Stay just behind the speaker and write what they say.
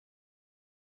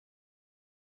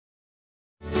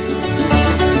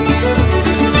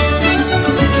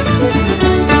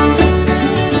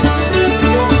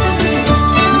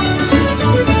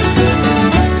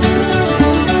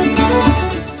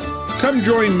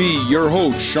me, your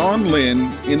host, Sean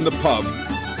Lynn, in the pub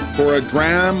for a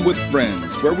Dram with Friends,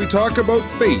 where we talk about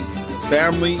faith,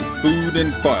 family, food,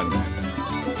 and fun.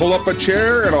 Pull up a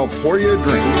chair and I'll pour you a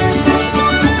drink.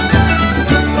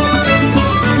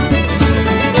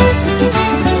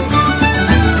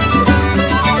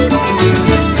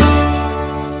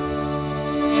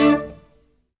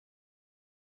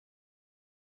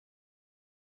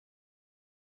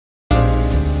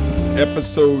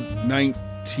 Episode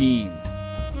 19.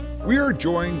 We are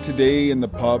joined today in the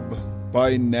pub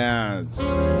by Naz,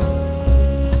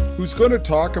 who's going to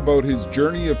talk about his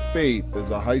journey of faith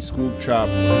as a high school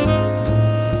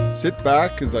chaplain. Sit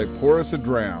back as I pour us a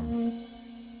dram.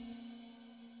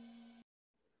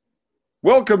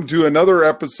 Welcome to another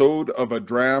episode of A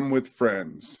Dram with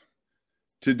Friends.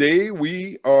 Today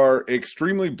we are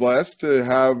extremely blessed to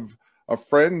have a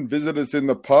friend visit us in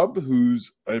the pub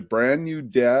who's a brand new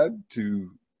dad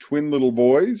to twin little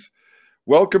boys.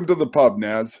 Welcome to the pub,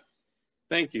 Naz.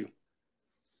 Thank you.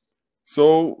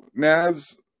 So,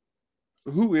 Naz,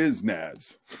 who is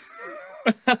Naz?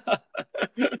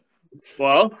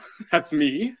 Well, that's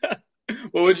me.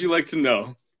 What would you like to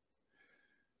know?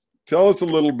 Tell us a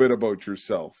little bit about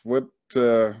yourself. What,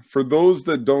 for those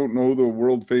that don't know the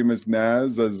world famous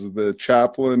Naz as the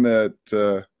chaplain at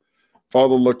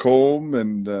Father Lacombe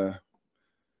and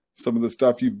some of the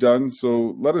stuff you've done.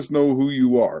 So let us know who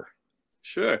you are.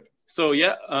 Sure. So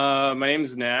my name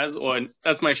is Naz, or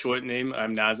that's my short name.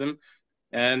 I'm Nazim,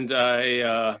 and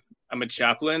I'm a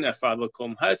chaplain at Father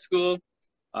Lacombe High School.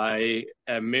 I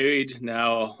am married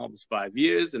now almost 5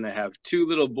 years, and I have two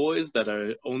little boys that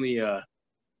are only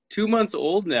 2 months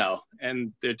old now,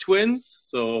 and they're twins,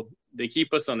 so they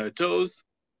keep us on our toes.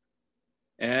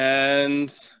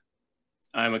 And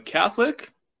I'm a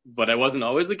Catholic, but I wasn't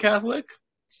always a Catholic,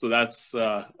 so that's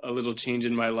a little change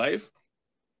in my life.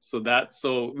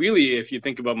 So really, if you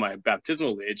think about my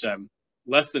baptismal age, I'm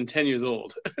less than 10 years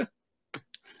old.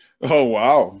 Oh,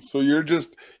 wow. So you're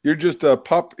just a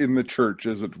pup in the church,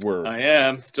 as it were. I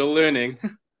am still learning.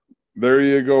 There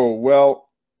you go. Well,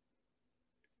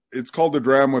 it's called A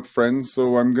Dram with Friends,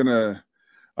 so I'm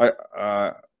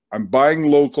buying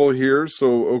local here.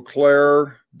 So Eau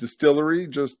Claire Distillery,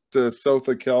 just south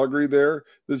of Calgary there.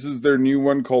 This is their new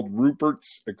one called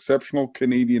Rupert's Exceptional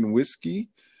Canadian Whisky.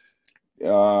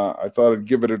 I thought I'd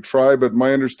give it a try, but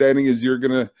my understanding is you're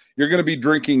gonna be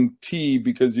drinking tea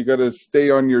because you got to stay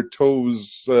on your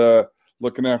toes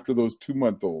looking after those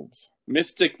 2-month-olds.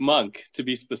 Mystic Monk, to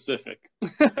be specific.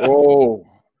 Oh,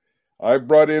 I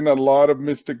brought in a lot of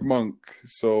Mystic Monk,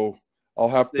 so I'll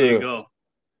have to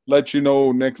let you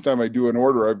know next time I do an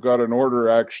order. I've got an order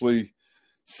actually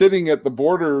sitting at the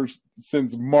border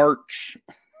since March.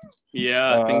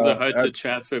 Yeah, things are hard to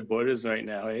transfer borders right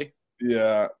now, eh?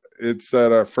 Yeah. It's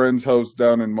at a friend's house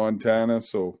down in Montana,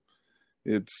 so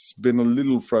it's been a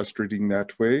little frustrating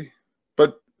that way.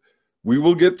 But we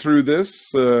will get through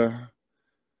this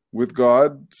with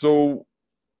God. So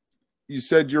you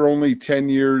said you're only 10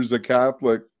 years a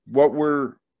Catholic.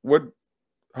 How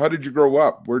did you grow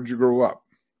up? Where did you grow up?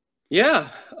 Yeah,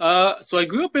 so I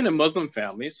grew up in a Muslim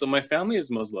family. So my family is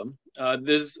Muslim.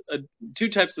 There's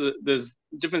there's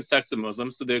different sects of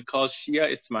Muslims. So they're called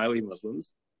Shia Ismaili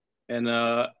Muslims. And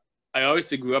I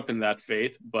obviously grew up in that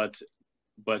faith, but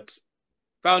it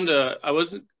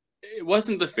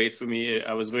wasn't the faith for me.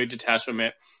 I was very detached from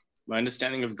it. My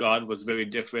understanding of God was very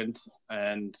different,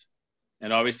 and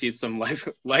obviously some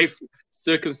life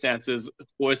circumstances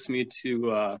forced me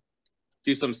to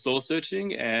do some soul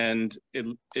searching, and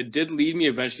it did lead me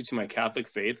eventually to my Catholic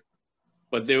faith.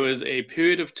 But there was a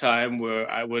period of time where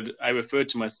I referred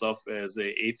to myself as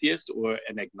an atheist or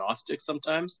an agnostic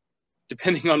sometimes,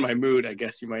 depending on my mood, I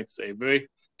guess you might say. Very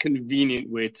convenient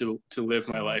way to live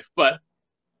my life. But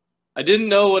I didn't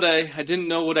know what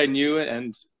I knew,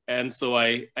 and so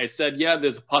I said, yeah,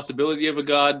 there's a possibility of a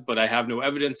God, but I have no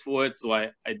evidence for it. So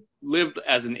I lived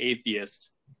as an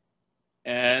atheist,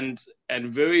 and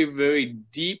very, very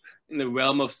deep in the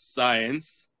realm of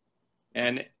science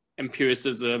and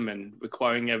empiricism and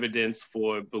requiring evidence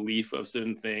for belief of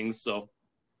certain things. So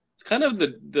it's kind of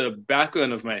the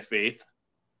background of my faith.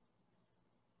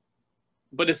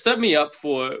 But it set me up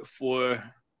for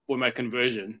my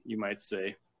conversion, you might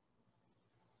say.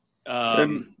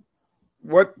 And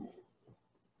what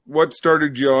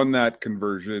started you on that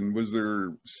conversion? Was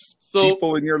there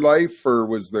people in your life, or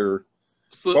was there?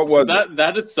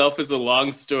 That itself is a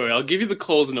long story. I'll give you the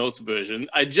Coles Notes version.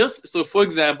 For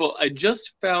example, I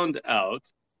just found out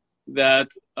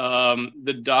that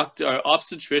the doctor, our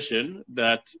obstetrician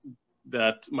that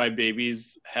my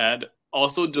babies had,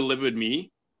 also delivered me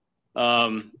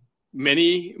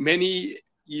many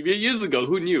years ago.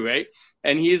 Who knew, right?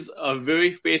 And he's a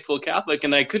very faithful Catholic,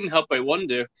 and I couldn't help but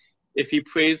wonder if he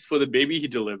prays for the baby he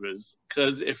delivers.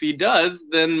 Because if he does,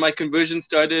 then my conversion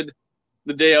started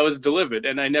the day I was delivered,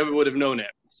 and I never would have known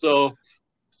it. So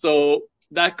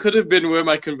that could have been where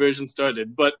my conversion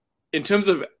started. But in terms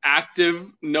of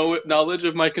active knowledge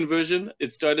of my conversion,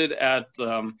 it started at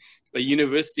a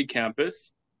university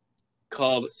campus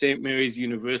called St. Mary's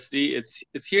University.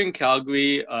 It's here in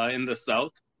Calgary, in the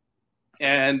south.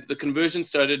 And the conversion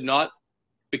started not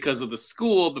because of the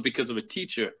school, but because of a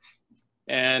teacher.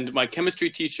 And my chemistry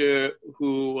teacher,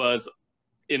 who was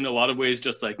in a lot of ways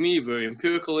just like me, very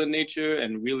empirical in nature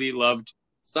and really loved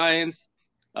science,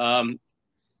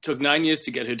 took 9 years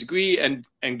to get her degree and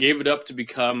gave it up to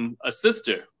become a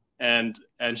sister. And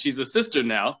she's a sister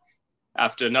now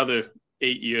after another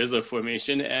 8 years of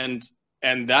formation. And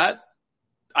that,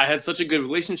 I had such a good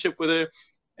relationship with her.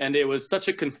 And it was such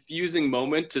a confusing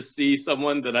moment to see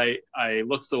someone that I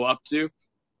look so up to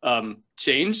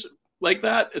change like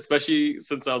that, especially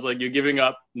since I was like, you're giving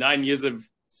up 9 years of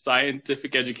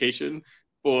scientific education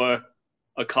for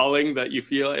a calling that you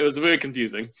feel. It was very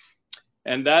confusing.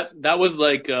 And that was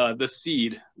like the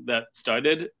seed that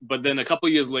started. But then a couple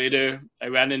years later, I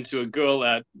ran into a girl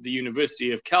at the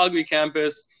University of Calgary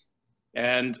campus,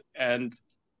 and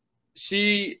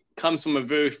she comes from a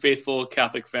very faithful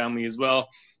Catholic family as well.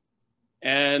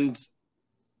 And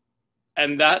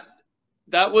that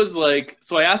was like,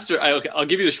 so I asked her, okay, I'll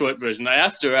give you the short version. I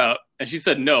asked her out, and she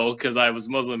said no, because I was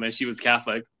Muslim and she was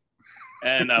Catholic.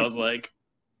 And I was like,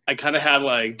 I kind of had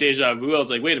like deja vu. I was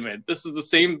like, wait a minute, this is the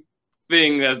same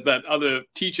thing as that other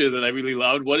teacher that I really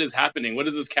loved. What is happening? What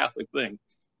is this Catholic thing?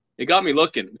 It got me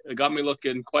looking. It got me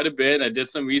looking quite a bit. I did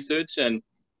some research, and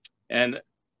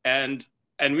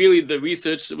really the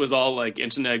research was all like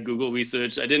internet, Google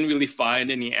research. I didn't really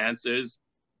find any answers,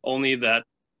 only that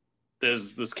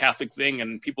there's this Catholic thing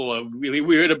and people are really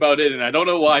weird about it. And I don't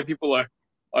know why people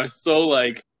are so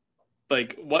like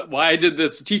why did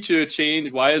this teacher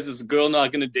change? Why is this girl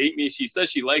not going to date me? She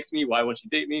says she likes me. Why won't she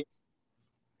date me?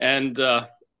 And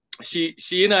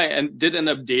she and I did end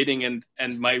up dating,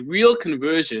 and my real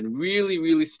conversion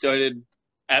really started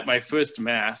at my first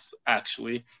mass,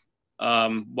 actually,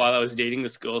 while I was dating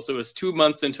this girl. So it was 2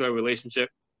 months into our relationship,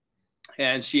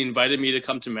 and she invited me to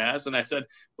come to mass, and I said,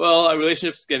 well, our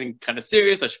relationship's getting kind of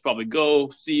serious. I should probably go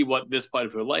see what this part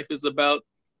of her life is about.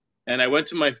 And I went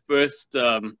to my first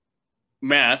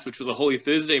mass, which was a Holy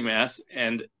Thursday mass,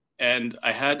 and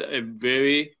I had a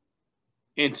very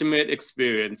intimate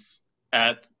experience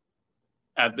at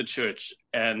the church.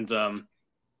 And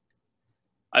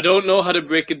I don't know how to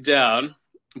break it down,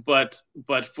 but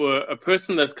for a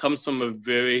person that comes from a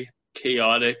very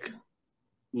chaotic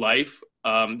life,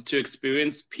 to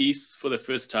experience peace for the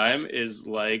first time is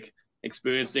like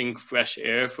experiencing fresh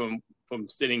air from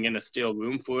sitting in a stale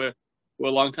room for a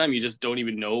long time. You just don't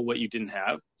even know what you didn't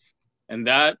have. And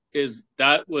that was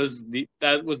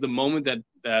the moment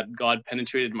that God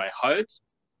penetrated my heart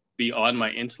beyond my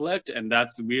intellect, and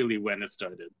that's really when it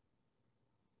started.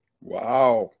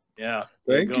 Wow. Yeah.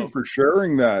 Thank you for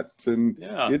sharing that. And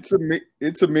yeah,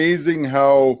 it's amazing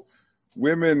how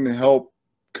women help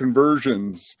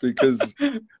conversions, because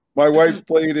my wife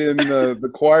played in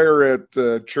the choir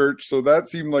at church, so that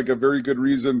seemed like a very good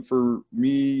reason for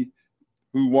me,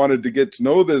 who wanted to get to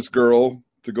know this girl,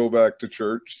 to go back to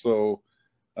church. So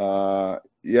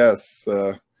yes,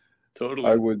 totally.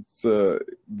 I was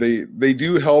they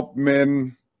do help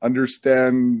men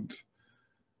understand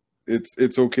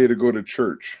it's okay to go to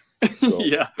church. So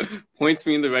yeah, points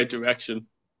me in the right direction.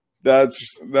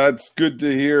 that's good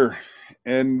to hear.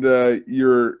 And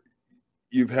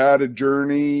you've had a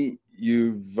journey.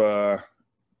 You've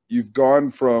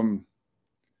gone from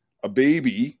a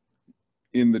baby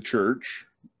in the church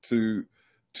to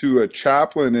a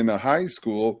chaplain in a high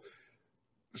school,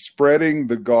 spreading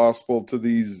the gospel to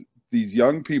these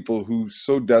young people who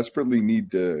so desperately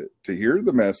need to hear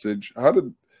the message. How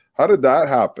did that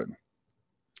happen?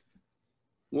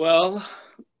 Well,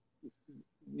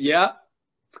 yeah,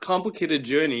 it's a complicated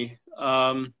journey.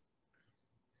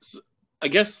 So I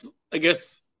guess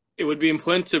it would be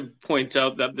important to point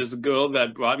out that this girl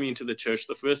that brought me into the church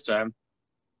the first time,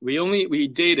 we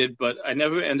dated, but I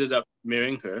never ended up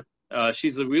marrying her.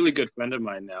 She's a really good friend of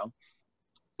mine now.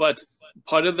 But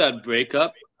part of that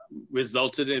breakup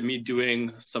resulted in me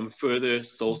doing some further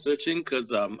soul searching,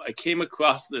 because I came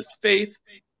across this faith,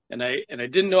 and I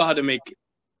didn't know how to make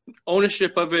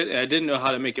ownership of it, and I didn't know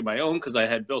how to make it my own, because I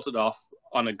had built it off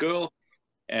on a girl.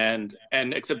 And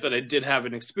except that I did have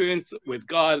an experience with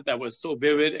God that was so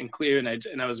vivid and clear, and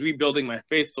I was rebuilding my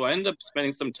faith. So I ended up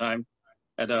spending some time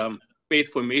at faith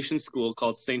formation school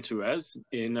called St. Therese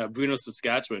in Bruno,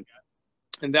 Saskatchewan.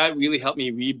 And that really helped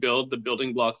me rebuild the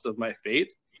building blocks of my faith.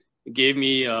 It gave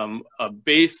me a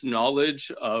base knowledge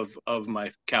of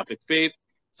my Catholic faith,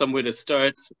 somewhere to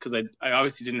start, because I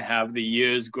obviously didn't have the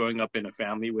years growing up in a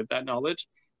family with that knowledge.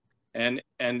 And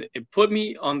it put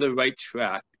me on the right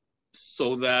track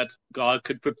so that God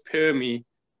could prepare me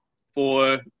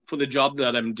for the job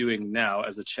that I'm doing now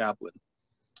as a chaplain.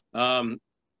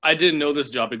 I didn't know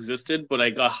this job existed, but I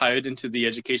got hired into the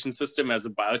education system as a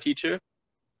bio teacher,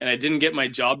 and I didn't get my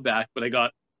job back, but I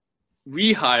got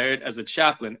rehired as a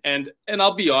chaplain. And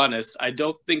I'll be honest, I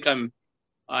don't think I'm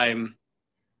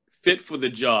fit for the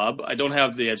job. I don't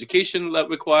have the education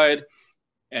required,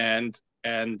 and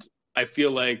I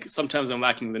feel like sometimes I'm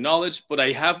lacking the knowledge, but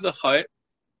I have the heart,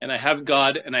 and I have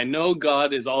God, and I know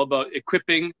God is all about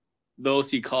equipping those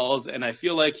he calls, and I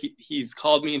feel like he's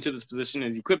called me into this position,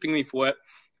 is equipping me for it.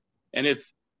 And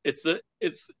it's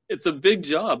a big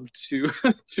job to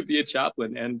to be a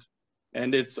chaplain,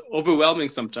 and it's overwhelming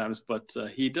sometimes, but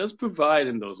he does provide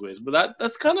in those ways. But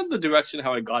that's kind of the direction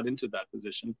how I got into that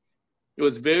position. It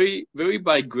was very, very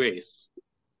by grace,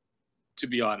 to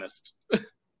be honest.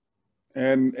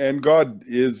 And God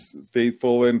is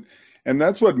faithful, and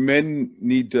that's what men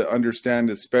need to understand,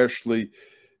 especially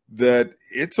that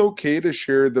it's okay to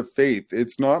share the faith.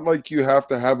 It's not like you have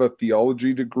to have a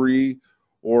theology degree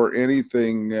or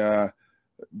anything.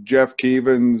 Jeff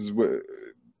Cavins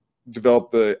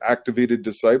developed the activated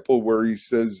disciple, where he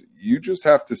says you just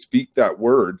have to speak that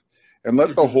word and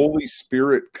let the Holy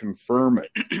Spirit confirm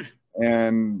it.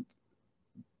 And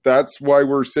that's why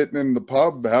we're sitting in the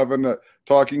pub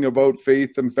talking about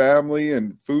faith and family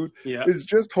and food. Yeah. Is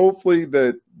just hopefully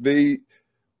that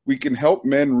we can help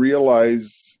men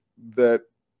realize that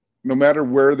no matter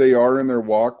where they are in their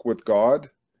walk with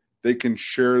God, they can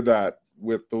share that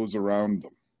with those around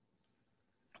them.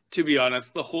 To be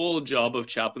honest, the whole job of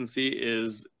chaplaincy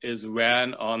is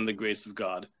ran on the grace of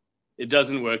God. It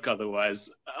doesn't work otherwise.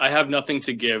 I have nothing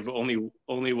to give,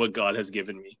 only what God has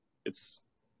given me. It's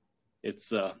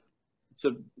a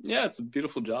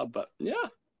beautiful job, but yeah.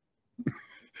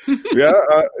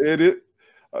 It is.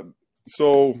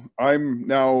 So I'm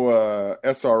now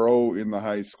SRO in the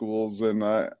high schools, and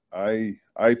I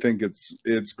think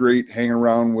it's great hanging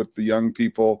around with the young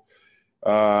people.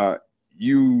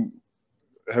 You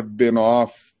have been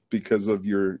off because of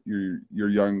your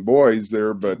young boys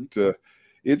there, but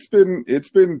it's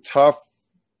been tough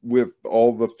with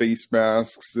all the face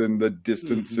masks and the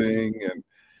distancing, and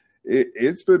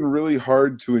it's been really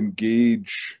hard to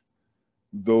engage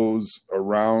those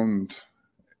around.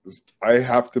 I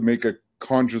have to make a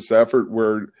conscious effort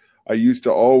where I used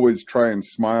to always try and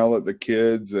smile at the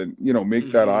kids and,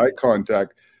 make that eye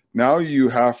contact. Now you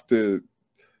have to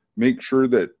make sure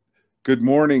that, good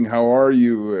morning, how are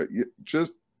you?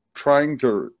 Just trying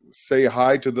to say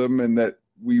hi to them, and that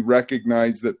we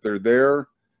recognize that they're there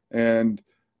and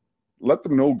let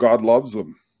them know God loves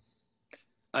them.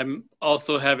 I'm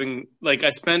also I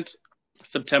spent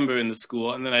September in the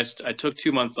school, and then I took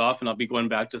 2 months off, and I'll be going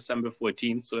back December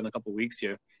 14th, so in a couple of weeks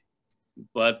here.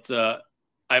 But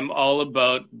I'm all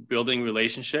about building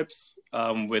relationships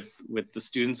with the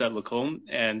students at Lacombe,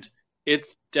 and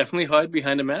it's definitely hard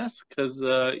behind a mask, because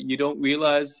you don't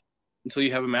realize until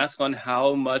you have a mask on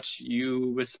how much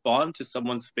you respond to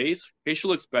someone's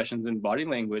facial expressions and body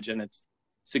language, and it's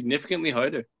significantly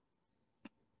harder.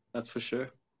 That's for sure.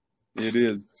 It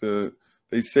is.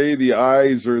 They say the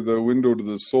eyes are the window to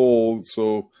the soul,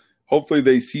 so hopefully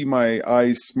they see my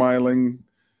eyes smiling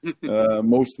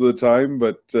most of the time.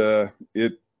 But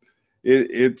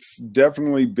it's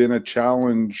definitely been a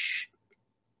challenge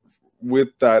with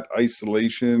that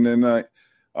isolation, and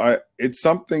it's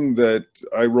something that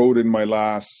I wrote in my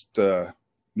last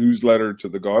newsletter to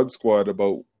the God Squad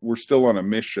about. We're still on a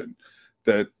mission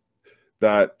that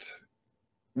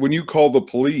when you call the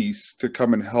police to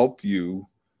come and help you,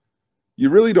 you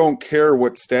really don't care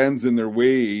what stands in their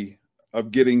way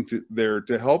of getting there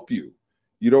to help you.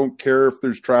 You don't care if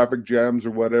there's traffic jams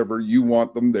or whatever. You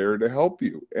want them there to help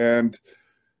you. And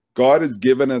God has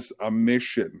given us a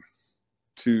mission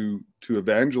to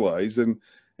evangelize, and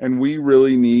we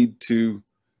really need to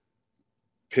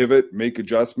pivot, make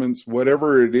adjustments,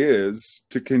 whatever it is,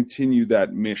 to continue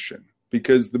that mission,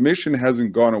 because the mission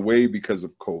hasn't gone away because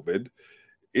of COVID.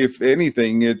 If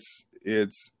anything, it's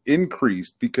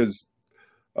increased because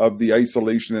of the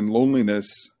isolation and loneliness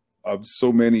of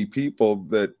so many people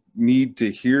that need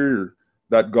to hear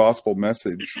that gospel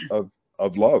message of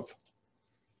love.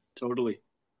 Totally.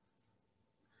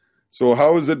 So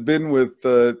how has it been with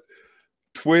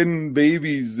twin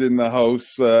babies in the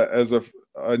house as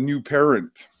a new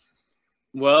parent?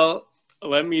 Well,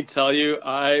 let me tell you,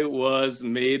 I was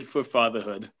made for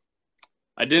fatherhood.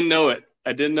 I didn't know it.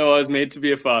 I didn't know I was made to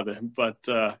be a father, but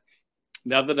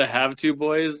now that I have two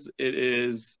boys, it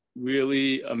is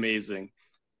really amazing.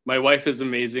 My wife is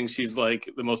amazing. She's like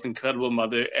the most incredible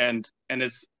mother, and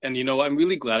you know, I'm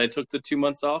really glad I took the 2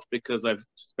 months off because I've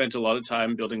spent a lot of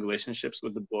time building relationships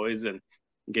with the boys and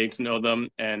getting to know them,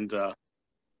 and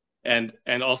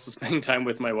also spending time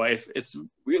with my wife. It's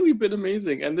really been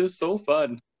amazing, and they're so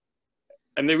fun,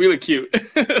 and they're really cute.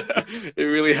 It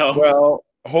really helps. Well,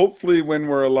 hopefully, when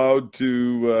we're allowed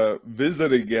to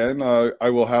visit again,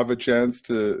 I will have a chance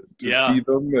to Yeah, see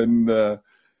them and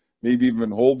maybe even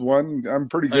hold one. I'm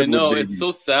pretty I good with know. It's babies.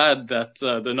 so sad that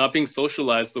they're not being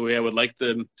socialized the way I would like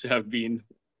them to have been,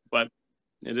 but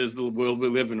it is the world we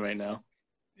live in right now.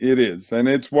 It is, and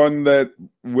it's one that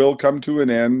will come to an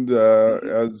end. Mhm.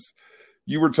 As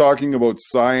you were talking about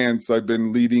science, I've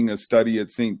been leading a study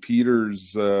at St.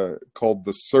 Peter's called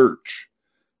The Search,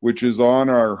 which is on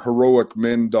our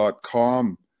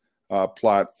heroicmen.com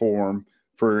platform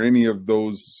for any of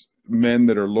those men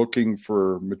that are looking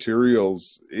for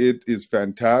materials. It is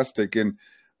fantastic. And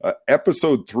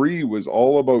episode 3 was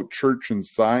all about church and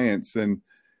science. And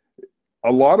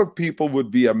a lot of people would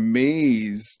be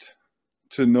amazed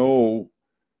to know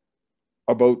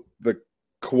about the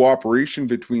cooperation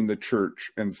between the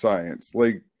church and science.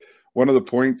 Like one of the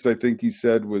points I think he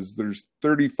said was there's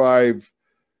 35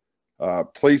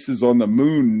 places on the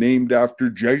moon named after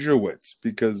Jesuits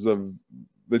because of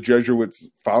the Jesuits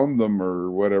found them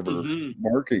or whatever Mhm.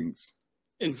 markings.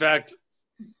 In fact,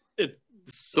 it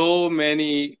so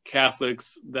many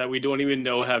Catholics that we don't even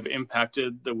know have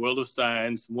impacted the world of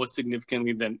science more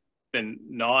significantly than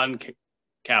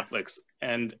non-Catholics,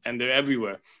 and they're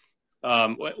everywhere.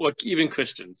 What even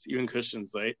Christians,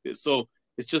 right? So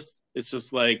it's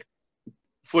just like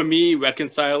for me,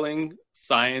 reconciling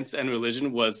science and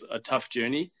religion was a tough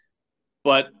journey,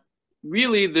 but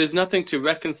really, there's nothing to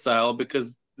reconcile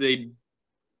because they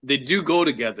do go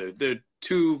together. They're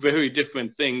two very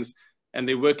different things, and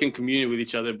they work in communion with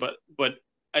each other. But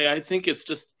I think it's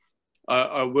just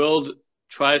our world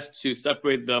tries to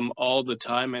separate them all the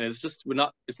time, and it's just we're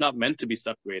not. It's not meant to be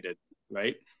separated,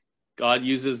 right? God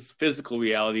uses physical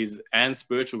realities and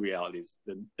spiritual realities.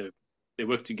 They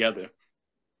work together.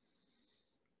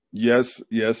 Yes,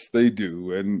 yes, they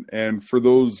do. And for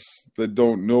those that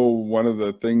don't know, one of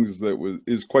the things that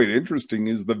is quite interesting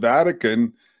is the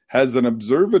Vatican has an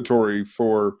observatory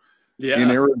for in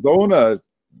Yeah, Arizona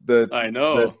that I that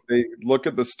know. they look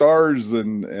at the stars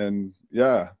and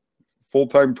yeah,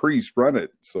 full-time priests run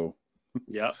it. So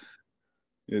Yeah.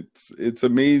 it's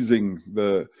amazing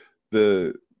the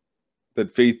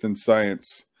that faith and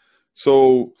science.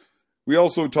 So we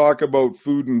also talk about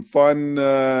food and fun.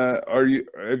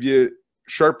 Have you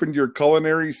sharpened your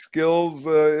culinary skills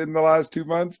in the last 2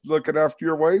 months looking after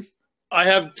your wife? I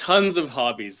have tons of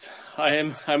hobbies.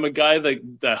 I'm a guy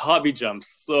that hobby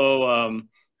jumps. So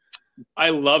I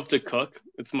love to cook.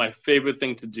 It's my favorite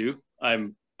thing to do.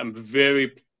 I'm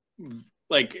very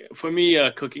like for me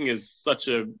cooking is such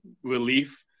a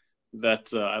relief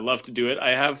that I love to do it.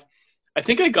 I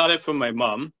think I got it from my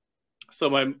mom. So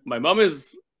my mom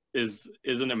is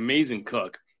an amazing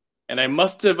cook, and I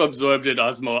must have absorbed it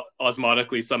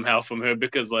osmotically somehow from her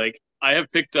because like I have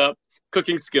picked up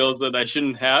cooking skills that I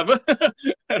shouldn't have,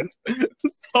 and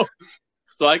so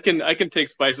I can take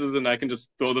spices and I can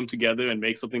just throw them together and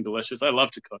make something delicious. I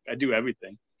love to cook. I do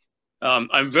everything.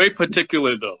 I'm very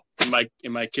particular though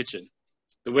in my kitchen.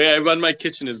 The way I run my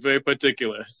kitchen is very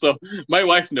particular. So my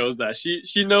wife knows that.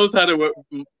 She knows how to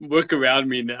work around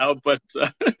me now, but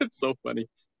it's so funny.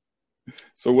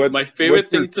 So My what's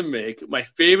favorite your thing to make, my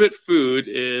favorite food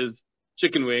is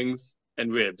chicken wings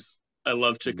and ribs. I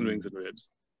love chicken wings and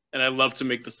ribs, and I love to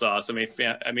make the sauce. Make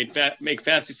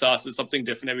fancy sauces, something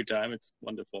different every time. It's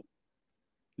wonderful.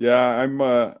 yeah,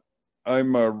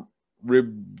 I'm a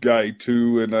rib guy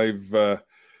too, and I've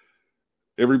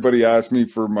everybody asked me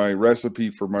for my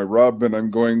recipe for my rub, and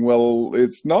I'm going, well,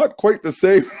 it's not quite the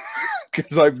same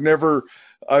because I've never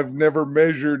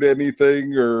measured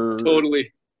anything or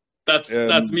Totally. That's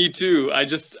and me too. I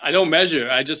don't measure.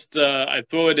 I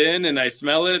throw it in and I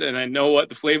smell it and I know what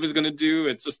the flavor is gonna do.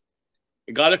 It's just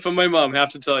I got it from my mom.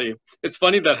 Have to tell you, it's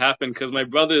funny that happened because my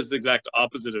brother is the exact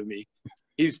opposite of me.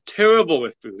 He's terrible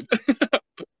with food.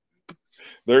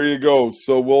 there you go.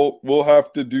 So we'll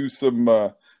have to do some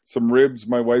ribs.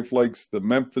 My wife likes the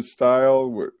Memphis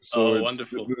style, so Oh, it's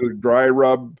wonderful. the dry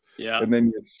rub Yeah, and then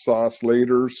you sauce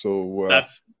later. So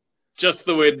that's just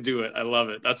the way to do it. I love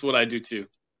it. That's what I do too.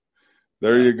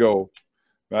 there Yeah. you go.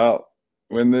 Well,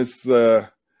 when this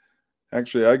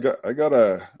Actually, I got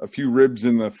a few ribs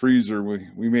in the freezer.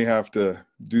 We may have to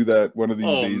do that one of these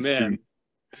Oh days man. soon.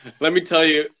 Let me tell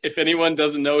you, if anyone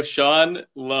doesn't know, Sean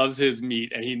loves his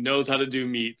meat and he knows how to do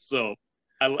meat. So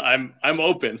I'm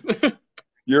open.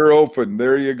 You're open.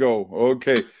 There you go.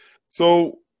 Okay.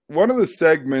 So one of the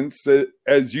segments,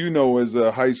 as you know, as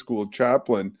a high school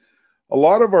chaplain, a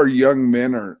lot of our young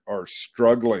men are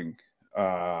struggling,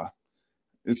 uh,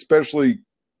 especially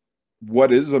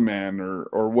what is a man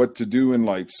or what to do in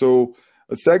life. So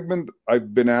a segment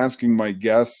I've been asking my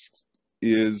guests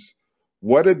is,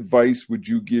 what advice would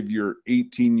you give your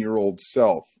 18-year-old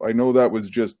self? I know that was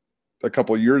just a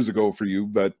couple of years ago for you,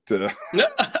 but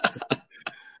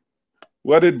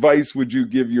what advice would you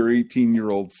give your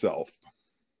 18-year-old self?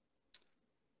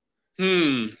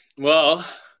 Well,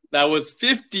 that was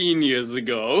 15 years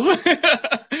ago.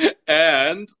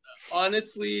 And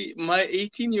honestly, my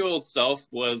 18-year-old self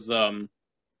was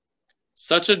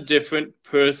such a different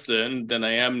person than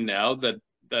I am now that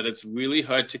it's really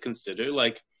hard to consider.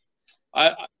 Like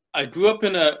I I grew up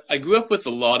with a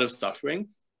lot of suffering,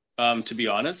 to be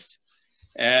honest.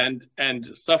 And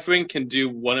suffering can do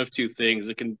one of two things.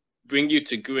 It can bring you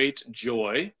to great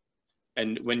joy,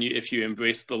 and when you if you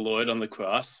embrace the Lord on the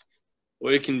cross,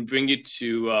 or it can bring you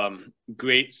to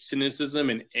great cynicism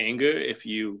and anger if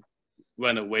you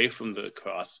run away from the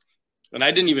cross. And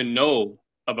I didn't even know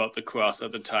about the cross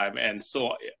at the time, and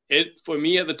so it for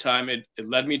me at the time it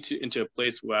led me to into a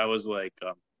place where I was like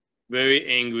very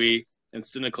angry and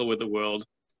cynical with the world.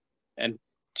 And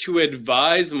to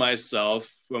advise myself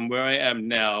from where I am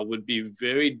now would be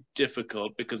very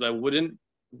difficult because I wouldn't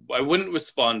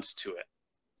respond to it.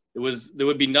 There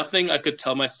would be nothing I could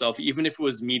tell myself, even if it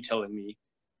was me telling me,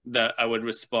 that I would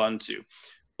respond to.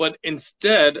 But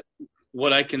instead,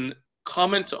 what I can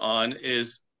comment on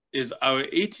is our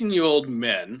 18-year-old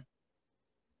men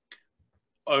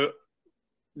are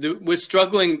we're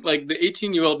struggling. Like the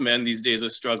 18-year-old men these days are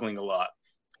struggling a lot,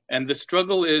 and the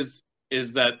struggle is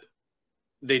that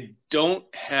they don't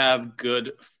have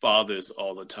good fathers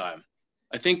all the time.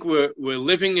 I think we're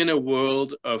living in a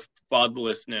world of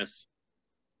fatherlessness,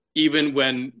 even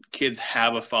when kids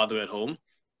have a father at home.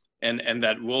 And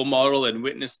that role model and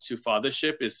witness to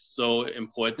fathership is so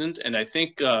important. And I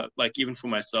think like even for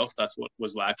myself, that's what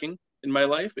was lacking in my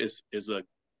life is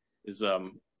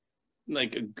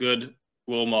like a good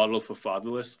role model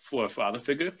for a father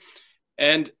figure.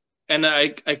 And and I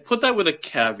put that with a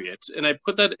caveat, and I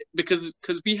put that because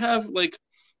we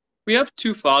have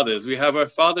two fathers. We have our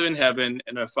Father in heaven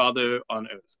and our Father on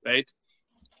earth, right?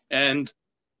 And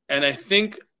and I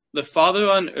think the father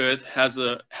on earth has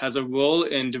a role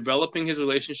in developing his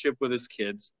relationship with his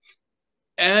kids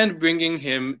and bringing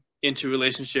him into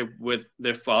relationship with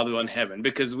their father on heaven,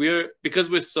 because we're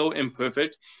so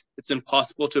imperfect, it's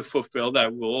impossible to fulfill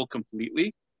that role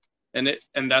completely. And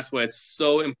that's why it's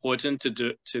so important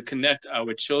to connect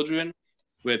our children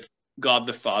with God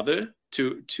the Father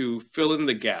to fill in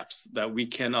the gaps that we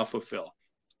cannot fulfill.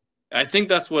 I think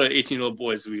that's what an 18-year-old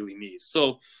boys really need.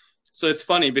 So it's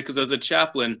funny because as a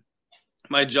chaplain,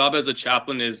 my job as a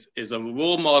chaplain is a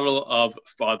role model of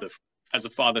father as a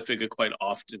father figure quite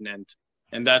often,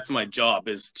 and that's my job,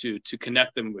 is to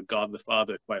connect them with God the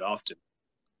Father quite often.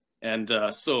 And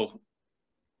so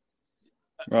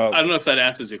I Well, don't know if that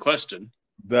answers your question.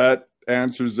 that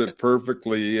answers it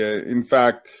perfectly. In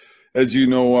fact, as you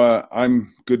know,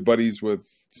 I'm good buddies with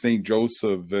Saint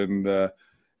Joseph,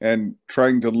 and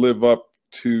trying to live up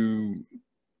to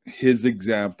his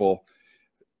example.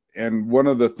 And one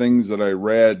of the things that I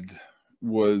read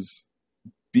was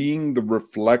being the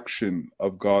reflection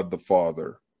of God the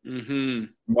Father. Mm-hmm.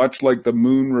 Much like the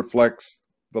moon reflects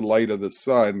the light of the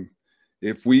sun,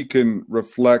 if we can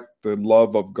reflect the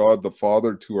love of God the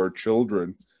Father to our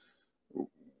children,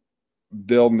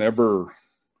 they'll never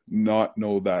not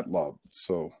know that love.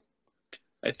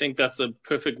 I think that's a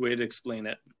perfect way to explain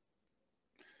it.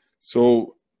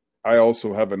 So I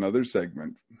also have another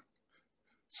segment.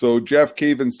 So Jeff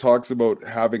Cavins talks about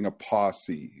having a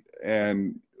posse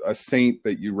and a saint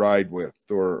that you ride with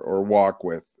or walk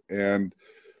with. And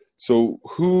so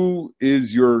who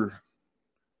is your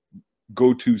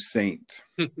go-to saint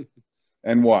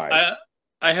and why?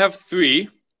 I have three.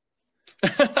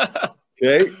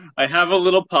 Okay. I have a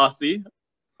little posse.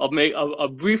 I'll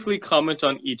briefly comment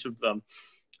on each of them.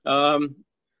 Um,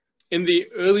 in the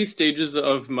early stages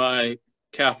of my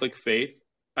Catholic faith,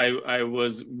 I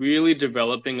was really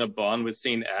developing a bond with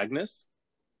Saint Agnes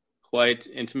quite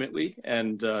intimately,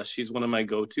 and she's one of my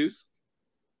go-tos.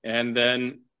 And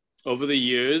then over the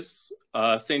years,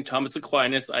 Saint Thomas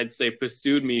Aquinas, I'd say,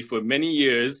 pursued me for many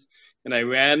years, and I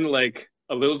ran like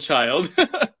a little child.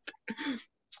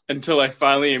 until I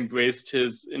finally embraced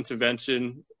his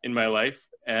intervention in my life.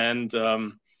 And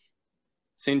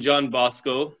St. John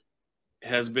Bosco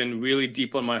has been really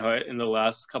deep on my heart in the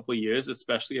last couple of years,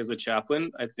 especially as a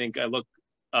chaplain. I think I look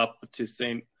up to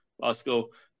St. Bosco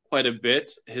quite a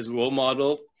bit. His role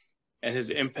model and his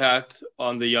impact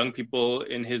on the young people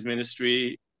in his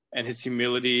ministry and his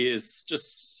humility is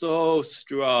just so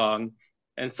strong,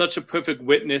 and such a perfect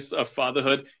witness of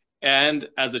fatherhood. And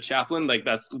as a chaplain, like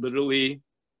that's literally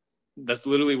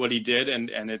what he did,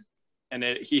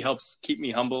 and he helps keep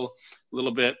me humble a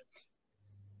little bit.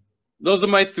 Those are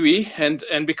my three,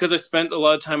 and because I spent a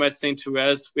lot of time at St.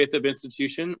 Therese Faith of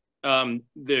Institution,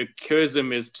 the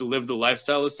charism is to live the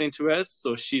lifestyle of St. Therese.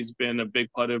 So she's been a big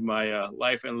part of my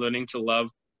life, and learning to love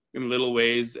in little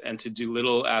ways and to do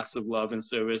little acts of love and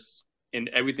service in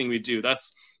everything we do. That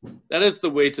is the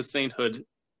way to sainthood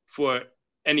for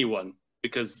anyone,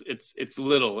 because it's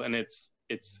little and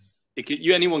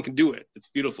anyone can do it. It's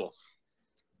beautiful.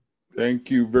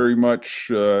 Thank you very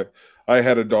much. I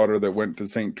had a daughter that went to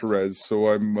St. Therese, so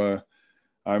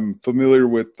I'm familiar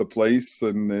with the place,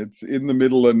 and it's in the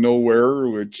middle of nowhere,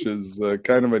 which is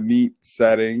kind of a neat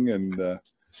setting. And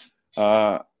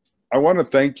I want to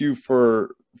thank you for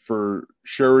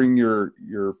sharing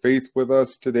your faith with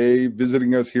us today,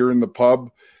 visiting us here in the pub.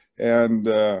 And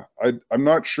I'm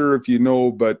not sure if you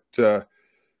know, but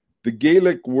the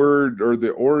Gaelic word, or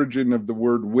the origin of the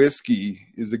word whiskey,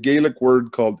 is a Gaelic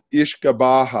word called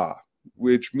Ishkabaha,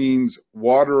 which means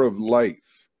water of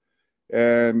life.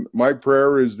 And my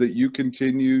prayer is that you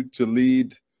continue to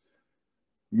lead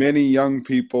many young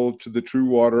people to the true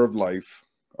water of life,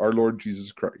 our Lord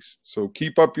Jesus Christ. So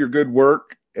keep up your good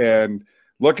work and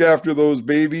look after those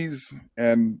babies,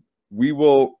 and we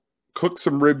will cook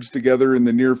some ribs together in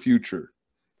the near future.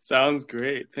 Sounds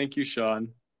great. Thank you, Sean.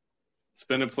 It's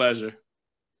been a pleasure.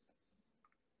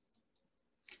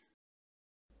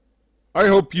 I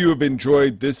hope you have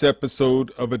enjoyed this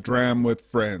episode of A Dram with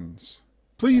Friends.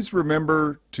 Please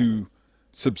remember to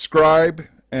subscribe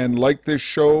and like this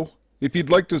show. If you'd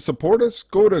like to support us,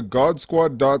 go to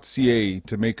godsquad.ca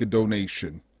to make a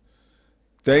donation.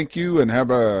 Thank you and have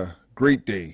a great day.